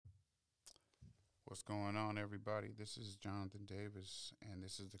What's going on, everybody? This is Jonathan Davis, and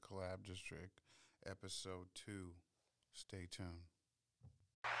this is the Collab District, episode 2. Stay tuned.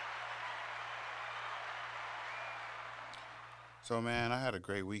 So, man, I had a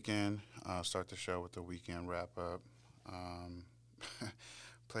great weekend. Start the show with the weekend wrap up. Um,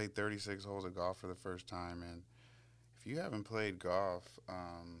 Played 36 holes of golf for the first time, and if you haven't played golf,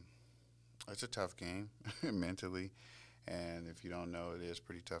 it's a tough game mentally, and if you don't know, it is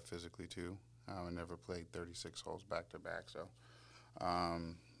pretty tough physically too. I never played 36 holes back to back, so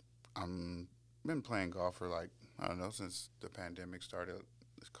Um, I'm been playing golf for like I don't know since the pandemic started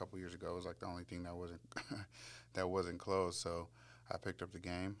a couple years ago. It was like the only thing that wasn't that wasn't closed. So I picked up the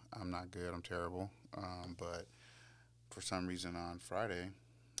game. I'm not good. I'm terrible. But for some reason on Friday,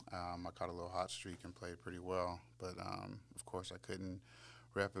 I caught a little hot streak and played pretty well. But of course, I couldn't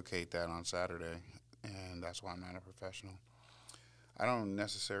replicate that on Saturday, and that's why I'm not a professional. I don't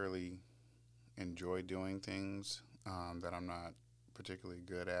necessarily enjoy doing things that I'm not particularly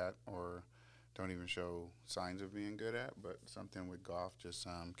good at or don't even show signs of being good at, but something with golf just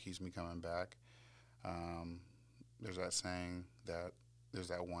keeps me coming back. Um, there's that saying that there's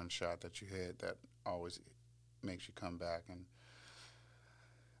that one shot that you hit that always makes you come back, and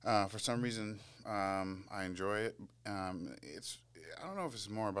for some reason, I enjoy it. It's I don't know if it's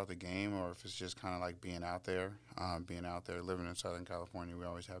more about the game or if it's just kind of like being out there. Being out there, living in Southern California, we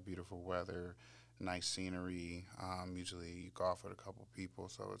always have beautiful weather, nice scenery. Usually, you golf with a couple people,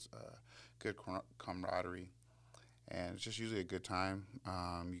 so it's good camaraderie, and it's just usually a good time.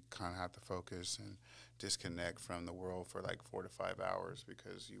 You kind of have to focus and disconnect from the world for like 4 to 5 hours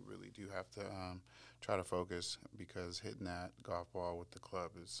because you really do have to try to focus because hitting that golf ball with the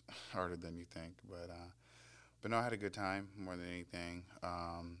club is harder than you think. But no, I had a good time more than anything.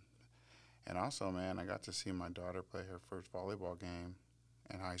 And also, man, I got to see my daughter play her first volleyball game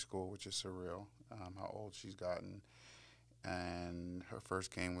in high school, which is surreal. How old she's gotten, and her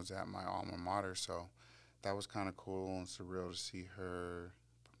first game was at my alma mater, so that was kind of cool and surreal to see her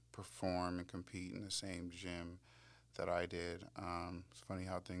perform and compete in the same gym that I did. It's funny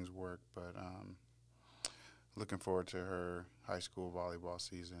how things work, but looking forward to her high school volleyball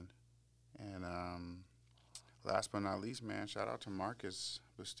season. And last but not least, man, shout out to Marcus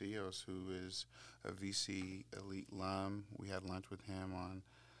Bustillos, who is a VC Elite alum. We had lunch with him on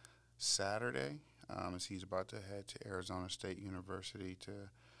Saturday as he's about to head to Arizona State University to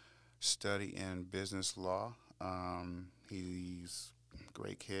study in business law. He's a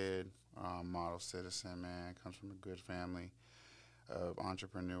great kid, model citizen, man, comes from a good family of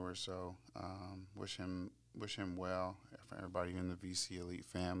entrepreneurs. So wish him well. For everybody in the VC Elite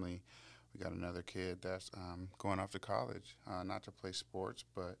family, we got another kid that's going off to college, not to play sports,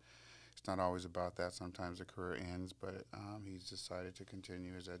 but it's not always about that. Sometimes the career ends, but he's decided to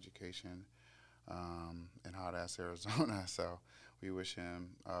continue his education in hot ass Arizona. So we wish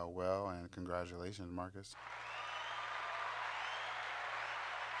him well and congratulations, Marcus.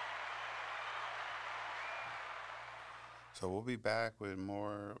 So we'll be back with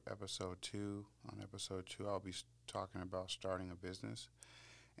more episode 2. On episode 2, I'll be talking about starting a business.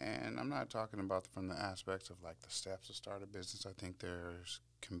 And I'm not talking about from the aspects of like the steps to start a business. I think there's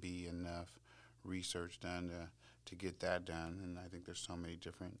can be enough research done to get that done. And I think there's so many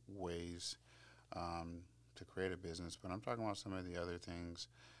different ways to create a business. But I'm talking about some of the other things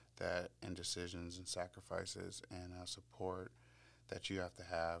that and decisions and sacrifices and support that you have to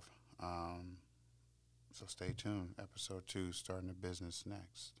have. So stay tuned. Episode 2, starting a business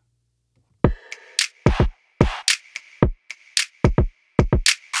next.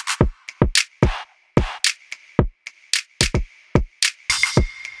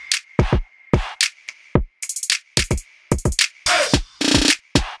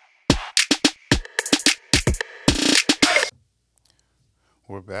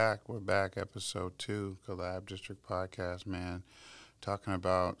 We're back. We're back. Episode 2, Collab District Podcast, man. Talking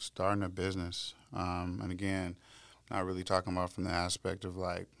about starting a business. And again, not really talking about from the aspect of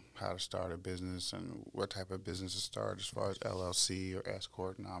like how to start a business and what type of business to start as far as LLC or S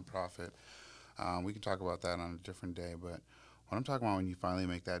Corp, nonprofit. We can talk about that on a different day. But what I'm talking about when you finally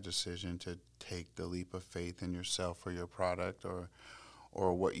make that decision to take the leap of faith in yourself or your product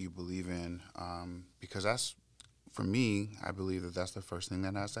or what you believe in, because that's for me, I believe that that's the first thing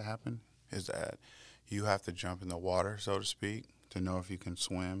that has to happen is that you have to jump in the water, so to speak, to know if you can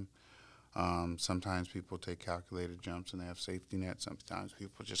swim. Sometimes people take calculated jumps and they have safety nets. Sometimes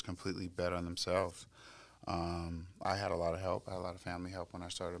people just completely bet on themselves. I had a lot of help. I had a lot of family help when I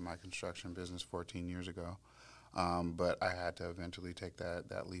started my construction business 14 years ago. But I had to eventually take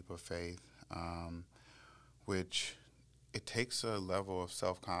that leap of faith, which it takes a level of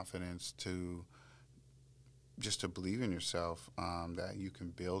self-confidence just to believe in yourself, that you can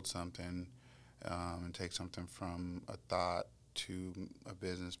build something, and take something from a thought to a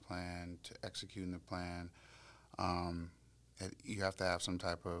business plan to executing the plan. Um, you have to have some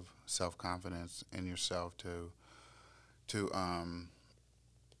type of self confidence in yourself to um,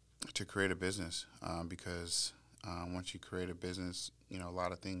 to create a business, because once you create a business, a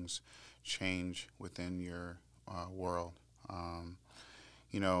lot of things change within your world. Um,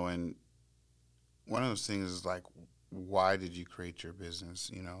 and one of those things is like, why did you create your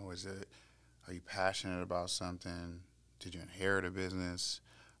business? Are you passionate about something? Did you inherit a business?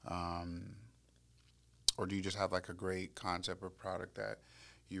 Um, or do you just have like a great concept or product that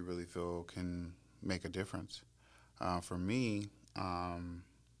you really feel can make a difference? For me,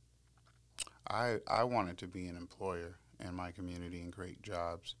 I wanted to be an employer in my community and create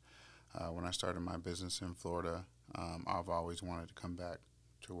jobs. When I started my business in Florida, I've always wanted to come back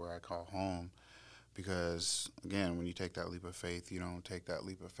to where I call home, because, again, when you take that leap of faith, you don't take that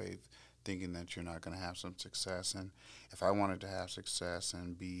leap of faith thinking that you're not going to have some success. And if I wanted to have success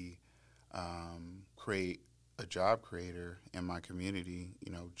and create a job creator in my community,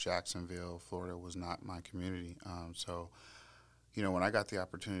 Jacksonville, Florida was not my community. So, when I got the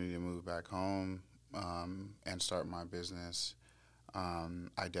opportunity to move back home, and start my business,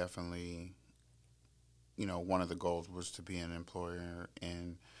 I definitely, one of the goals was to be an employer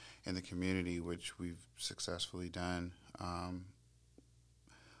in the community, which we've successfully done.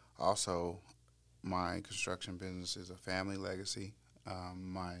 Also, my construction business is a family legacy.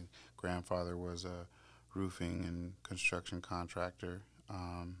 My grandfather was a roofing and construction contractor,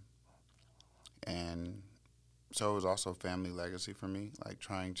 and so it was also a family legacy for me, like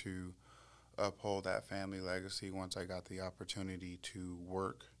trying to uphold that family legacy once I got the opportunity to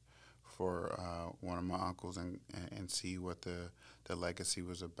work for one of my uncles, and see what the legacy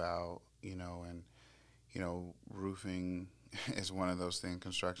was about, and roofing is one of those things.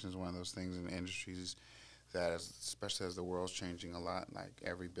 Construction is one of those things in the industries that, especially as the world's changing a lot, like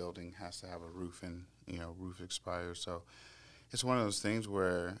every building has to have a roof, and roof expires. So it's one of those things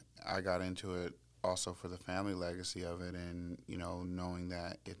where I got into it also for the family legacy of it, and knowing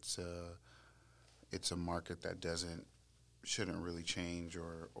that it's a market that shouldn't really change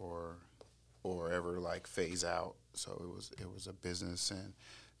or ever like phase out. So it was a business, and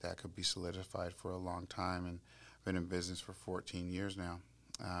that could be solidified for a long time. And I've been in business for 14 years now,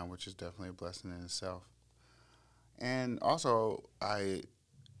 which is definitely a blessing in itself. And also, I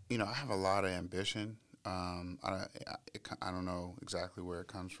have a lot of ambition. I don't know exactly where it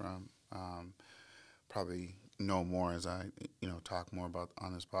comes from. Probably know more as I, talk more about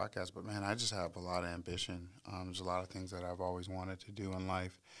on this podcast. But man, I just have a lot of ambition. There's a lot of things that I've always wanted to do in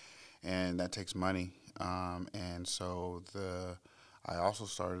life, and that takes money. And so I also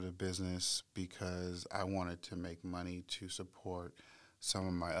started a business because I wanted to make money to support some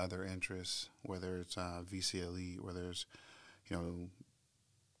of my other interests, whether it's VCLE, whether it's you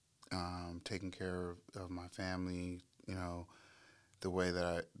know taking care of my family, the way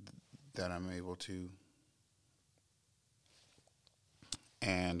that I'm able to,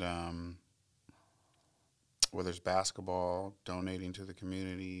 and whether it's basketball, donating to the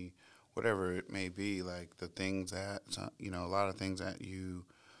community, whatever it may be, like the things that, a lot of things that you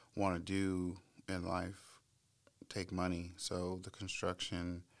want to do in life take money. So the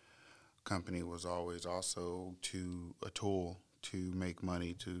construction company was always also a tool to make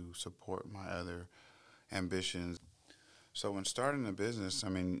money to support my other ambitions. So when starting a business, I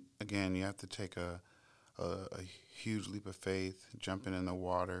mean, again, you have to take a huge leap of faith, jumping in the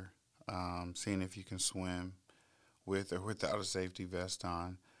water, seeing if you can swim with or without a safety vest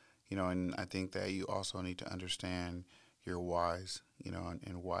on, and I think that you also need to understand your whys,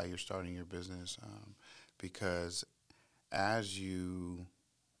 and why you're starting your business, because as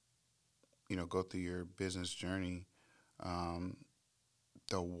go through your business journey, um,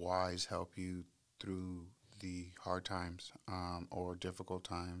 the whys help you through the hard times, or difficult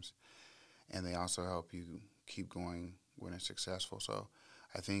times, and they also help you keep going when it's successful. So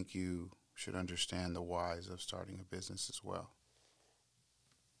I think you should understand the whys of starting a business as well.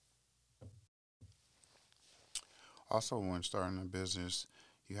 Also, when starting a business,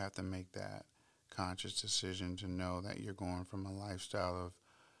 you have to make that conscious decision to know that you're going from a lifestyle of,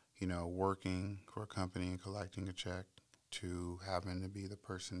 working for a company and collecting a check to having to be the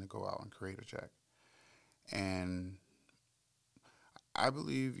person to go out and create a check. And I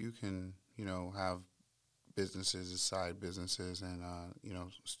believe you can, have businesses as side businesses, and,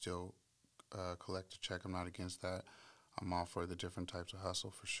 still collect a check. I'm not against that. I'm all for the different types of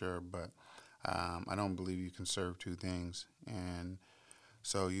hustle for sure, but I don't believe you can serve two things. And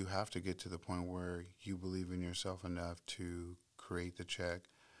So you have to get to the point where you believe in yourself enough to create the check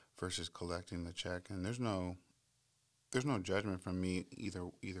versus collecting the check. And there's no judgment from me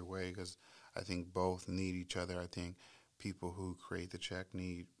either way, because I think both need each other. I think people who create the check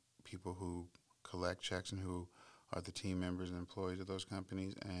need people who collect checks and who are the team members and employees of those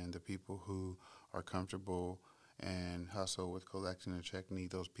companies, and the people who are comfortable and hustle with collecting a check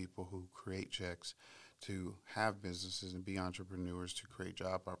need those people who create checks to have businesses and be entrepreneurs to create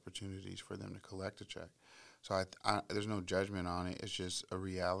job opportunities for them to collect a check. So there's no judgment on it. It's just a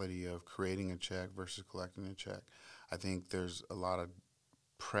reality of creating a check versus collecting a check. I think there's a lot of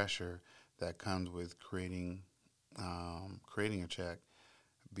pressure that comes with creating a check,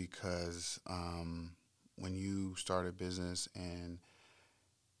 because when you start a business, and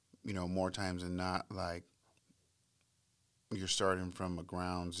more times than not, like, you're starting from a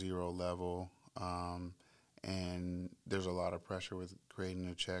ground zero level, and there's a lot of pressure with creating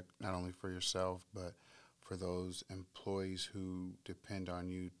a check, not only for yourself but for those employees who depend on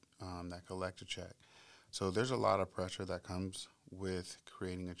you, that collect a check. So there's a lot of pressure that comes with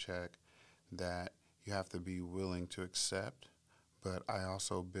creating a check that you have to be willing to accept. But I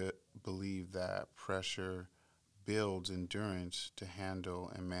also believe that pressure builds endurance to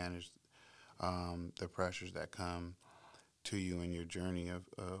handle and manage the pressures that come to you in your journey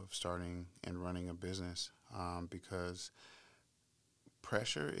of starting and running a business, because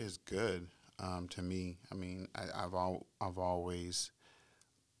pressure is good, to me. I mean, I've always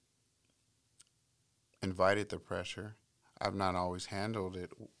invited the pressure. I've not always handled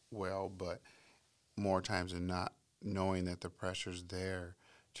it well, but more times than not, knowing that the pressure's there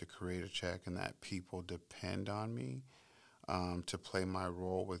to create a check and that people depend on me, to play my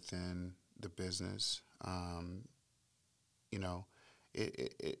role within the business. You know,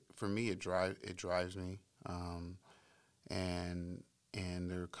 for me, it drives me, and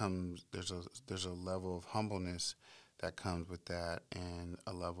there's a level of humbleness that comes with that, and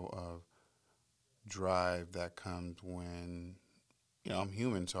a level of drive that comes when I'm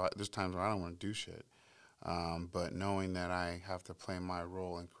human, so there's times when I don't want to do shit. But knowing that I have to play my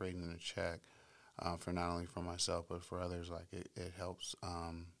role in creating a check, for not only for myself but for others, like it helps,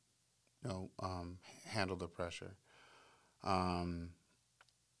 handle the pressure, um,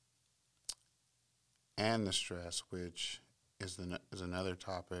 and the stress, which is another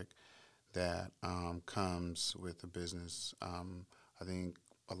topic that comes with the business. I think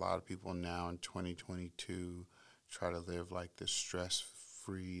a lot of people now in 2022 try to live like this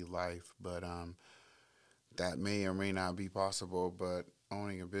stress-free life, but that may or may not be possible. But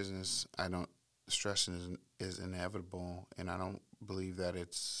owning a business, I don't stress is inevitable, and I don't believe that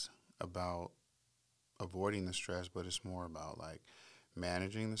it's about avoiding the stress, but it's more about like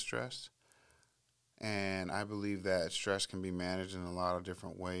managing the stress. And I believe that stress can be managed in a lot of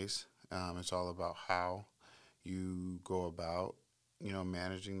different ways. It's all about how you go about,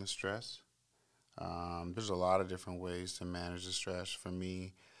 managing the stress. There's a lot of different ways to manage the stress. For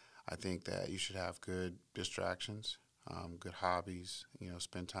me, I think that you should have good distractions, good hobbies,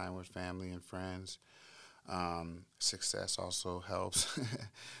 spend time with family and friends. Success also helps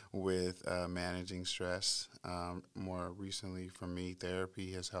with managing stress. More recently, for me,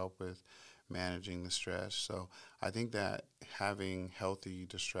 therapy has helped with managing the stress. So I think that having healthy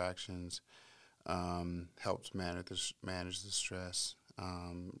distractions helps manage the stress,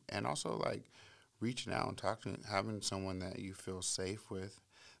 and also like reaching out and talking, having someone that you feel safe with,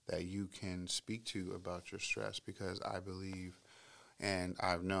 that you can speak to about your stress, because I believe, and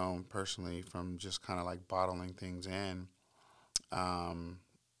I've known personally from just kind of like bottling things in, um,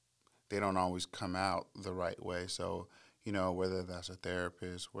 they don't always come out the right way. So, whether that's a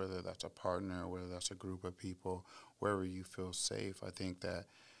therapist, whether that's a partner, whether that's a group of people, wherever you feel safe, I think that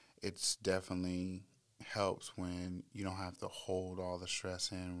it's definitely helps when you don't have to hold all the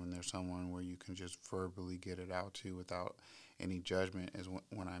stress in, when there's someone where you can just verbally get it out to without any judgment, is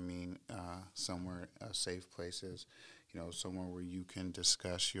when I mean, somewhere a safe place is, somewhere where you can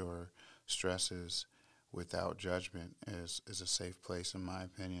discuss your stresses without judgment is a safe place, in my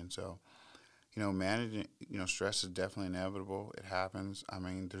opinion. So, managing, stress is definitely inevitable. It happens. I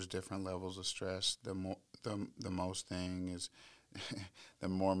mean, there's different levels of stress. The most thing is the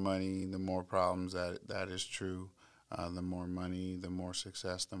more money, the more problems. That is true. The more money, the more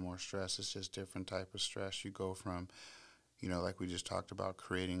success, the more stress. It's just different type of stress. You go from, like we just talked about,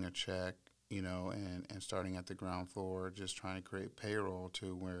 creating a check, and starting at the ground floor, just trying to create payroll,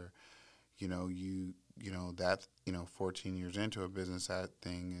 to where, that, 14 years into a business, that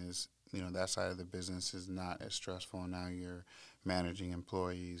thing is, that side of the business is not as stressful. And now you're managing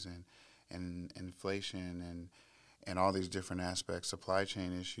employees and inflation and all these different aspects, supply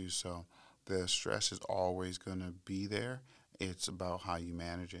chain issues. So the stress is always going to be there. It's about how you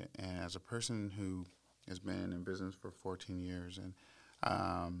manage it. And as a person who has been in business for 14 years, and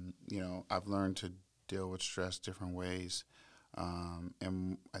I've learned to deal with stress different ways.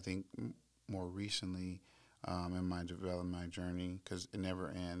 And I think more recently, in my development, my journey, because it never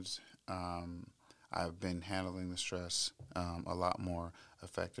ends. I've been handling the stress a lot more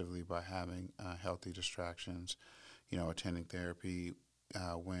effectively by having healthy distractions, attending therapy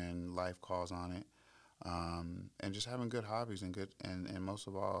when life calls on it, and just having good hobbies and and most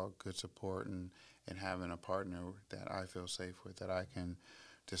of all, good support and having a partner that I feel safe with, that I can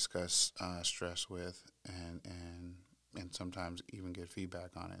discuss stress with, and sometimes even get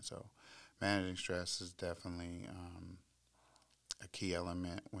feedback on it. So managing stress is definitely a key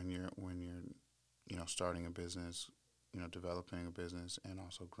element when you're starting a business, developing a business, and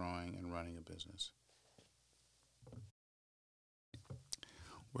also growing and running a business.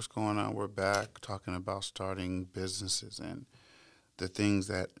 What's going on? We're back talking about starting businesses and the things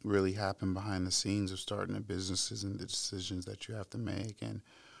that really happen behind the scenes of starting a businesses and the decisions that you have to make. And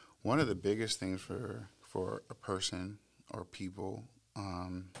one of the biggest things for a person or people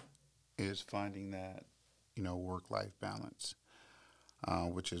is finding that work life balance,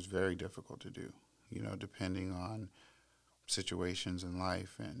 which is very difficult to do. Depending on situations in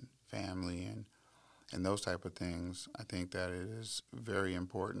life and family and those type of things, I think that it is very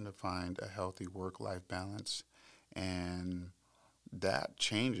important to find a healthy work-life balance, and that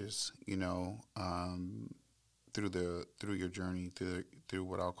changes, through your journey, through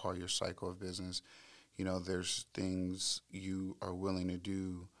what I'll call your cycle of business. There's things you are willing to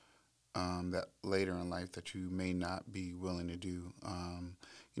do that later in life that you may not be willing to do.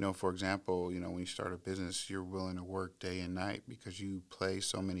 For example, when you start a business, you're willing to work day and night because you play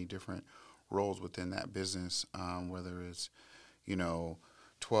so many different roles within that business, whether it's, you know,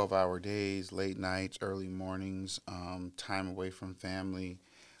 12-hour days, late nights, early mornings, time away from family.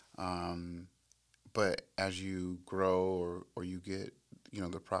 Um, but as you grow or you get,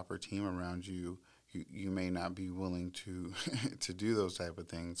 the proper team around you, you may not be willing to to do those type of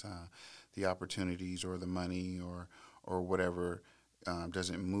things. The opportunities or the money or whatever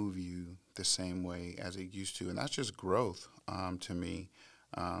doesn't move you the same way as it used to, and that's just growth to me,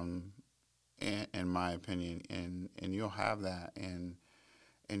 um, in my opinion. And you'll have that in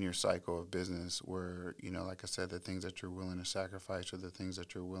your cycle of business where like I said, the things that you're willing to sacrifice or the things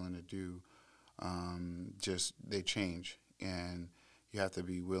that you're willing to do, just they change, and you have to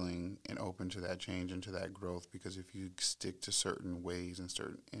be willing and open to that change and to that growth, because if you stick to certain ways and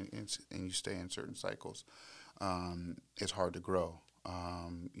and you stay in certain cycles, it's hard to grow.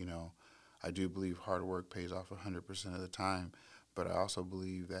 I do believe hard work pays off 100% of the time, but I also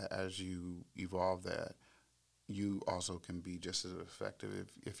believe that as you evolve, that you also can be just as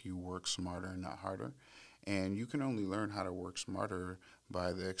effective if you work smarter and not harder. And you can only learn how to work smarter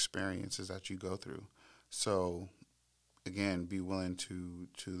by the experiences that you go through. So again, be willing to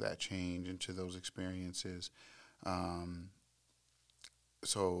that change and to those experiences. Um,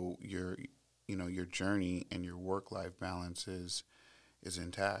 so your journey and your work life balance is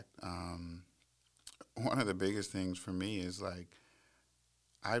intact. One of the biggest things for me is like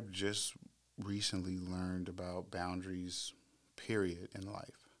I've just recently learned about boundaries, period, in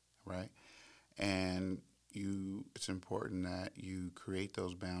life, right? And it's important that you create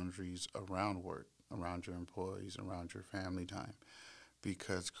those boundaries around work, around your employees, around your family time,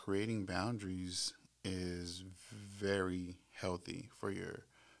 because creating boundaries is very healthy for your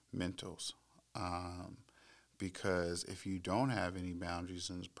mentals. Um, because if you don't have any boundaries,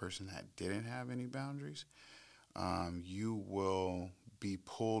 and the person that didn't have any boundaries, you will be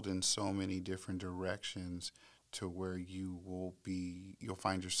pulled in so many different directions to where you'll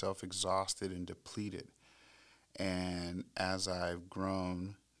find yourself exhausted and depleted. And as I've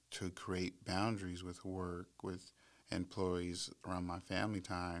grown to create boundaries with work, with employees, around my family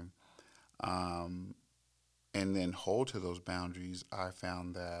time, um, and then hold to those boundaries, I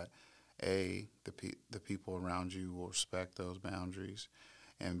found that the people around you will respect those boundaries,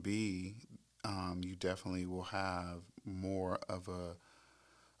 and B, you definitely will have more of a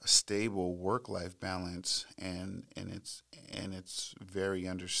stable work life balance, and it's very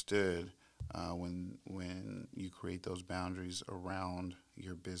understood when you create those boundaries around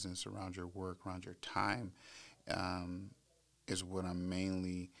your business, around your work, around your time, um, is what I'm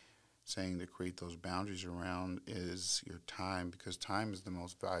mainly saying to create those boundaries around is your time, because time is the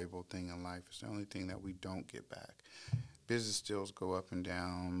most valuable thing in life. It's the only thing that we don't get back. Business deals go up and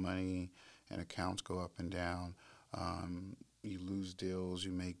down, money and accounts go up and down. You lose deals,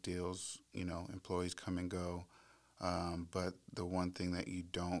 you make deals, employees come and go. But the one thing that you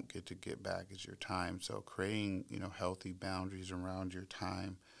don't get to get back is your time. So creating, healthy boundaries around your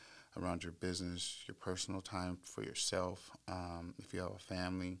time, around your business, your personal time for yourself. If you have a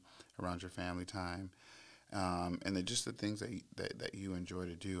family, around your family time, and then just the things that you enjoy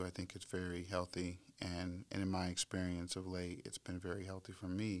to do. I think it's very healthy, and in my experience of late, it's been very healthy for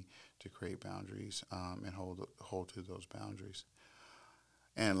me to create boundaries, and hold to those boundaries.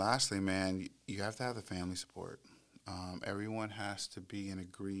 And lastly, man, you have to have the family support. Everyone has to be in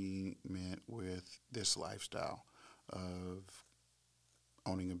agreement with this lifestyle of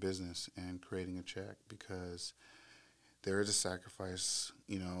owning a business and creating a check, because there is a sacrifice,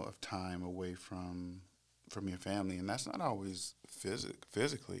 of time away from your family, and that's not always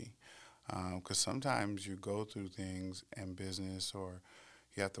physically, because sometimes you go through things in business, or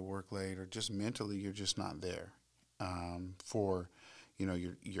you have to work late, or just mentally you're just not there, for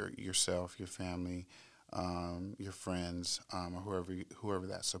yourself, your family, your friends, or whoever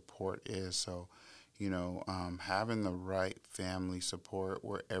that support is. So, having the right family support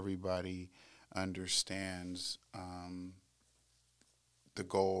where everybody understands, the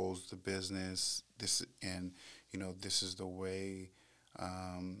goals, the business, this is the way,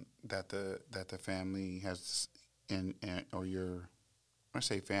 that the family has, or your. When I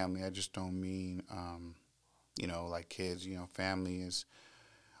say family, I just don't mean, like kids. Family is,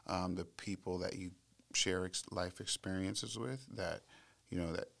 the people that you share life experiences with, that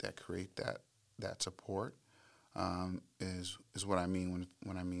that create that support, is what I mean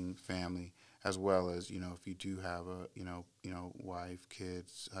when I mean family, as well as, if you do have a, wife,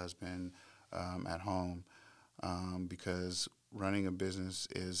 kids, husband, at home, because running a business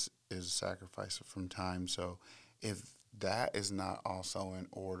is a sacrifice from time. So if that is not also in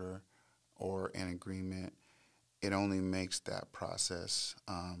order or in agreement, it only makes that process,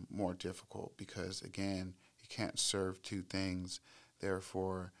 more difficult, because again, you can't serve two things.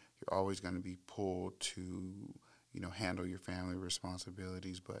 Therefore, you're always going to be pulled to, handle your family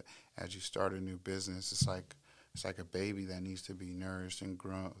responsibilities. But as you start a new business, it's like a baby that needs to be nourished and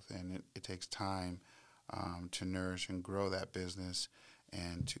grown, and it takes time, to nourish and grow that business,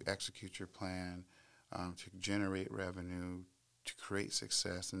 and to execute your plan, to generate revenue, to create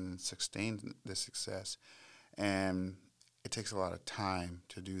success and sustain the success. And it takes a lot of time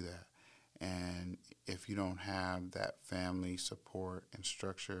to do that. And if you don't have that family support and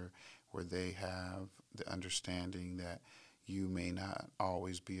structure where they have the understanding that you may not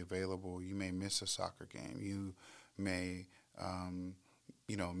always be available, you may miss a soccer game, you may,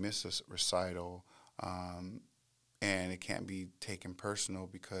 miss a recital, and it can't be taken personal,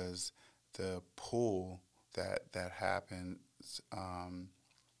 because the pull that happens,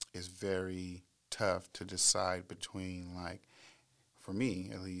 is very tough to decide between. Like, for me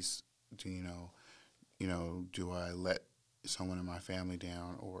at least, do do I let someone in my family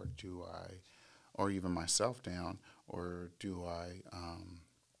down, or or even myself down, or do I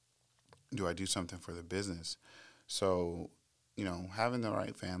do something for the business? So, having the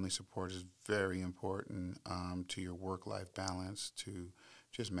right family support is very important, to your work life balance, to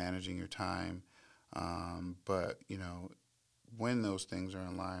just managing your time. But when those things are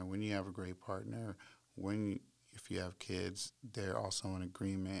in line, when you have a great partner, if you have kids, they're also in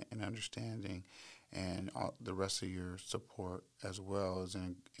agreement and understanding, and the rest of your support as well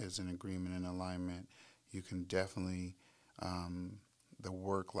is in agreement and alignment. You can definitely, the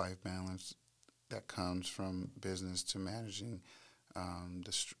work life balance that comes from business to managing,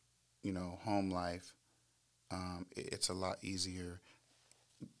 home life. It's a lot easier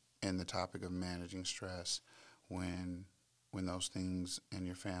in the topic of managing stress when those things in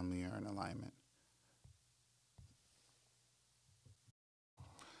your family are in alignment.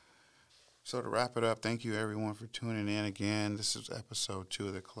 So to wrap it up, thank you everyone for tuning in again. This is episode 2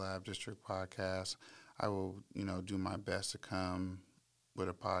 of the Collab District podcast. I will, do my best to come with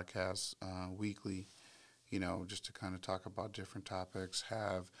a podcast, weekly, just to kind of talk about different topics,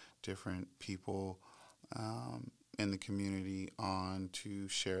 have different people, in the community on to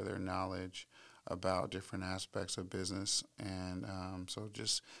share their knowledge about different aspects of business. And, so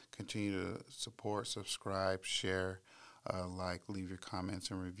just continue to support, subscribe, share, leave your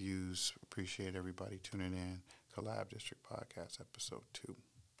comments and reviews. Appreciate everybody tuning in. Collab District Podcast, episode 2.